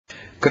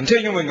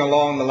Continuing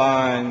along the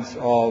lines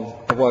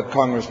of what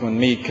Congressman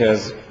Meek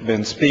has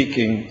been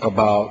speaking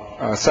about,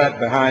 I sat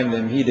behind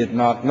him. He did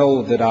not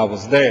know that I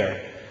was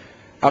there.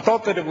 I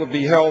thought that it would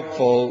be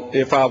helpful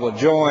if I would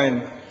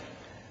join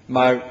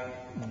my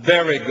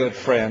very good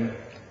friend,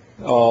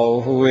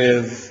 who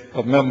is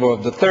a member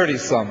of the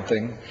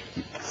 30-something,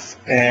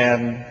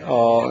 and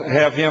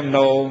have him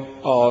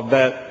know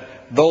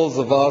that those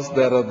of us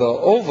that are the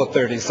over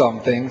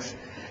 30-somethings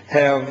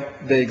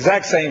have the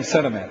exact same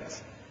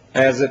sentiments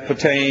as it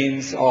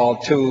pertains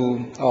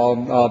to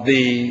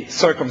the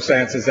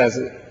circumstances as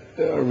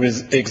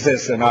it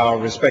exists in our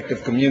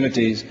respective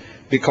communities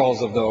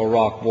because of the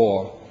Iraq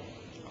War.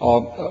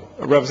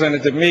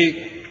 Representative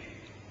Meek,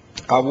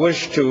 I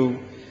wish to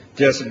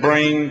just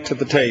bring to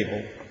the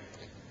table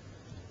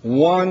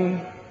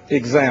one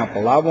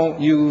example. I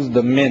won't use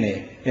the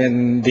many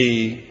in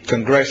the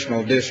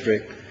congressional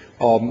district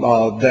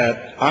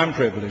that I'm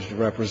privileged to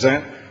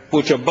represent,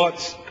 which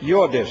abuts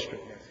your district.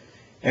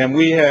 And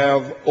we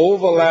have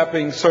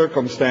overlapping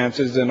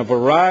circumstances in a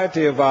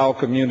variety of our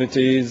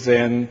communities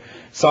in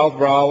South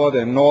Broward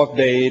and North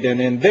Dade, and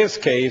in this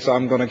case,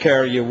 I'm going to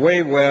carry you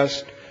way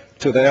west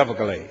to the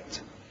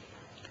Everglades.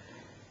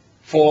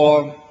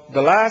 For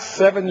the last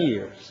 7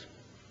 years,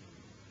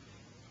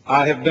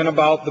 I have been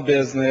about the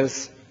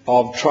business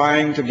of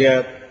trying to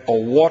get a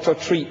water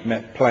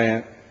treatment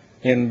plant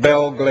in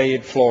Belle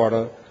Glade,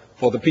 Florida,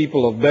 for the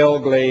people of Belle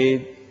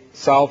Glade,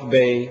 South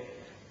Bay,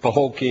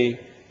 Pahokee,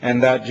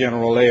 and that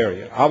general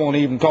area. I won't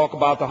even talk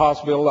about the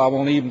hospital. I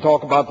won't even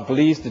talk about the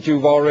police that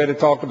you've already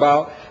talked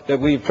about that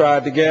we've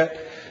tried to get.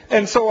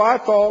 And so I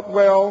thought,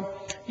 well,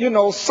 you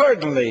know,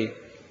 certainly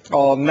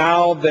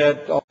now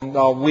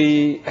that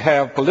we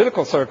have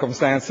political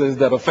circumstances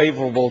that are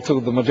favorable to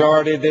the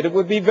majority, that it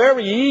would be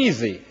very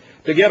easy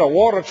to get a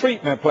water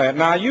treatment plant.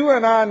 Now, you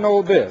and I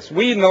know this.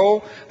 We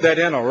know that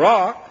in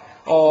Iraq,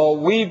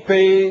 we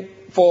paid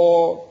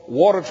for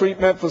water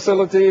treatment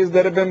facilities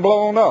that have been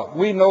blown up.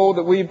 We know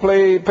that we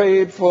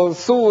paid for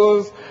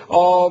sewers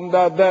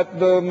that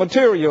the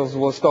materials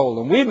were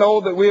stolen. We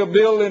know that we are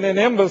building an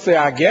embassy,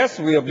 I guess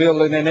we are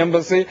building an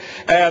embassy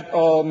at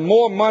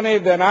more money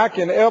than I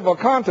can ever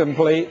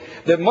contemplate,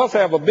 that must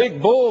have a big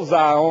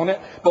bullseye on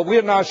it, but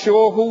we're not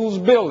sure who's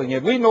building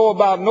it. We know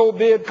about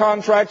no-bid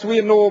contracts.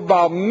 We know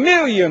about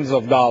millions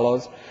of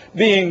dollars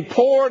being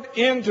poured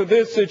into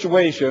this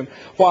situation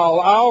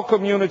while our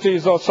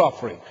communities are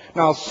suffering.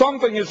 Now,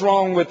 something is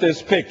wrong with this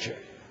picture.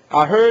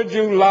 I heard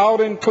you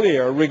loud and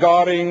clear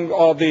regarding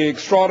the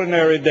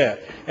extraordinary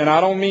debt, and I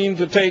don't mean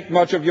to take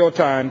much of your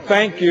time.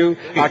 Thank you.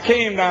 I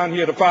came down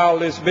here to file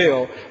this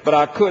bill, but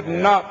I could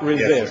not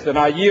resist, and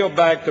I yield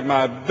back to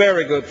my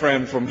very good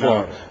friend from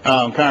Florida.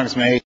 Congressman